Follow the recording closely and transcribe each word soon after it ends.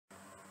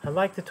I'd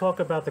like to talk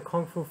about the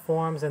Kung Fu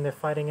forms and their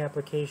fighting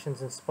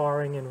applications in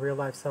sparring and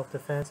real-life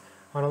self-defense.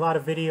 On a lot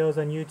of videos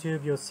on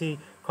YouTube, you'll see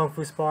Kung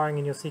Fu sparring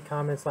and you'll see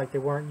comments like they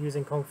weren't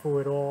using Kung Fu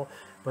at all,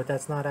 but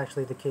that's not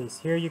actually the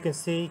case. Here you can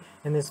see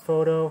in this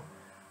photo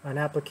an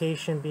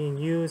application being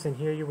used, and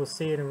here you will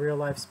see it in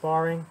real-life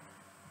sparring.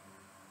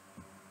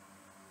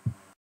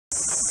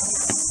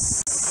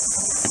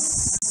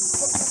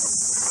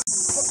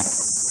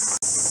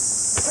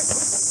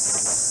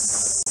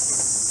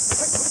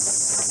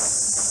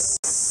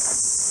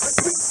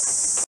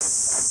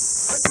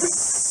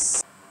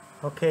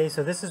 Okay,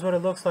 so this is what it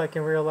looks like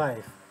in real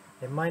life.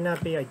 It might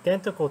not be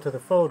identical to the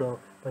photo,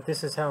 but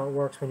this is how it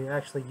works when you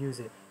actually use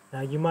it.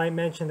 Now you might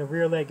mention the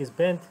rear leg is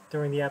bent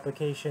during the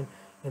application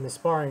in the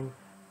sparring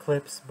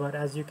clips, but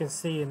as you can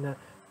see in the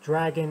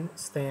dragon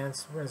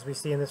stance, as we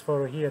see in this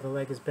photo here, the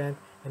leg is bent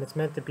and it's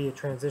meant to be a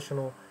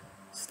transitional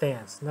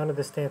stance. None of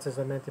the stances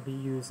are meant to be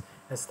used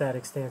as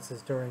static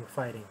stances during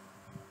fighting.